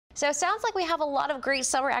So it sounds like we have a lot of great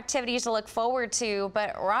summer activities to look forward to,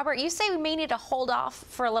 but Robert, you say we may need to hold off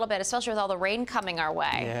for a little bit, especially with all the rain coming our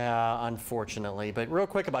way. Yeah, unfortunately. But real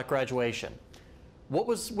quick about graduation.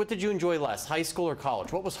 What did you enjoy less, high school or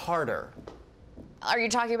college? What was harder? Are you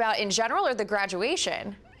talking about in general or the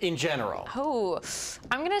graduation? In general. Oh,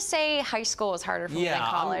 I'm going to say high school was harder for me than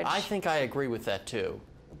college. I think I agree with that too.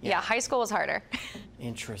 Yeah, high school was harder.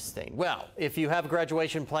 Interesting. Well, if you have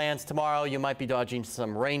graduation plans tomorrow, you might be dodging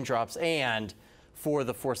some raindrops, and for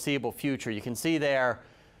the foreseeable future, you can see there,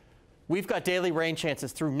 we've got daily rain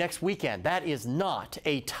chances through next weekend. That is not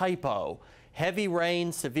a typo. Heavy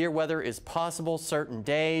rain, severe weather is possible certain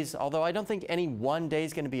days, although I don't think any one day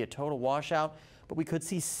is going to be a total washout, but we could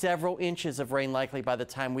see several inches of rain likely by the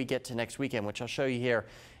time we get to next weekend, which I'll show you here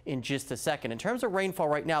in just a second. In terms of rainfall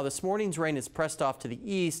right now, this morning's rain is pressed off to the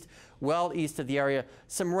east, well east of the area.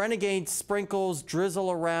 Some renegade sprinkles,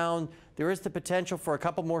 drizzle around. There is the potential for a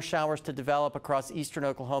couple more showers to develop across eastern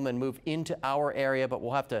Oklahoma and move into our area, but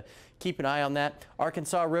we'll have to keep an eye on that.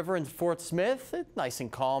 Arkansas River and Fort Smith, it's nice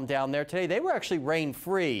and calm down there today. They were actually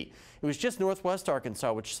rain-free. It was just northwest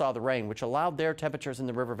Arkansas which saw the rain, which allowed their temperatures in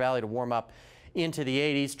the river valley to warm up into the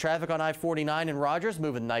 80s. Traffic on I-49 in Rogers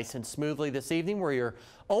moving nice and smoothly this evening, where you're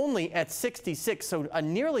only at 66, so a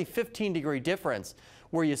nearly 15-degree difference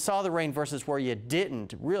where you saw the rain versus where you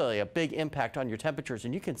didn't. Really a big impact on your temperatures,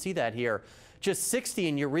 and you can see that here. Just 60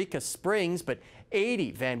 in Eureka Springs, but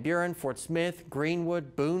 80 Van Buren, Fort Smith,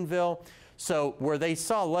 Greenwood, Boonville. So where they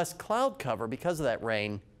saw less cloud cover because of that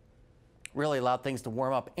rain, really allowed things to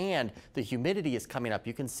warm up, and the humidity is coming up.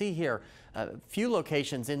 You can see here a few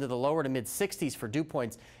locations into the lower to mid 60s for dew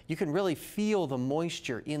points. You can really feel the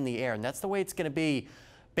moisture in the air, and that's the way it's going to be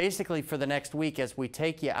basically for the next week as we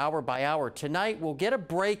take you hour by hour. Tonight we'll get a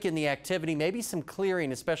break in the activity, maybe some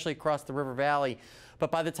clearing, especially across the river valley.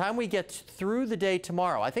 But by the time we get through the day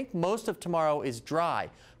tomorrow, I think most of tomorrow is dry.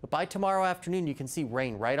 But by tomorrow afternoon, you can see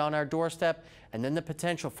rain right on our doorstep, and then the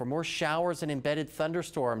potential for more showers and embedded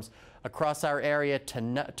thunderstorms across our area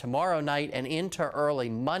tomorrow night and into early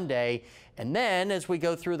Monday. And then as we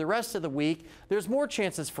go through the rest of the week, there's more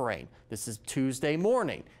chances for rain. This is Tuesday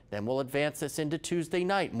morning. Then we'll advance this into Tuesday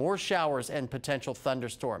night. More showers and potential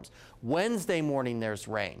thunderstorms. Wednesday morning, there's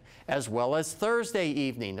rain, as well as Thursday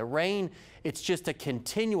evening. The rain, it's just a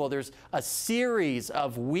continual. There's a series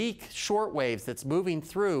of weak short waves that's moving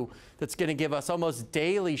through that's going to give us almost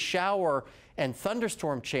daily shower and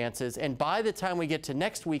thunderstorm chances. And by the time we get to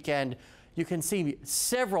next weekend, you can see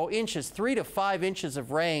several inches, 3 to 5 inches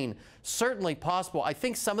of rain, certainly possible. I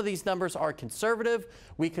think some of these numbers are conservative.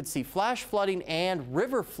 We could see flash flooding and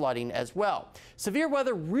river flooding as well. Severe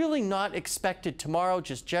weather really not expected tomorrow,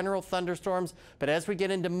 just general thunderstorms. But as we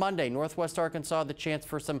get into Monday, northwest Arkansas, the chance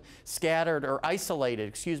for some scattered or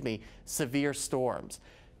isolated, severe storms.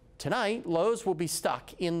 Tonight, lows will be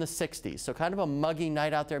stuck in the 60s, so kind of a muggy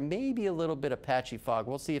night out there, maybe a little bit of patchy fog.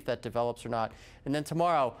 We'll see if that develops or not. And then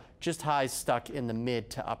tomorrow, just highs stuck in the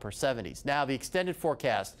mid to upper 70s. Now, the extended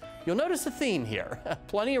forecast, you'll notice a theme here.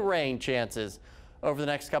 Plenty of rain chances over the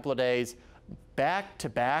next couple of days. Back to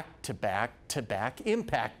back to back to back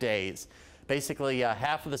impact days. Basically,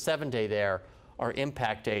 half of the 7-day there are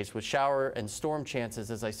impact days with shower and storm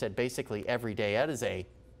chances, as I said, basically every day. That is a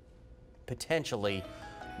potentially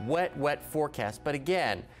wet forecast. But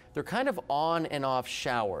again, they're kind of on and off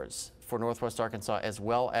showers for northwest Arkansas as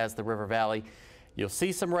well as the river valley. You'll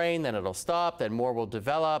see some rain, then it'll stop, then more will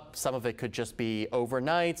develop. Some of it could just be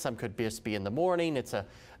overnight, some could just be in the morning. It's a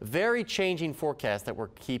very changing forecast that we're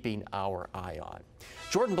keeping our eye on.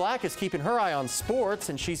 Jordan Black is keeping her eye on sports,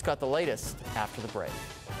 and she's got the latest after the break.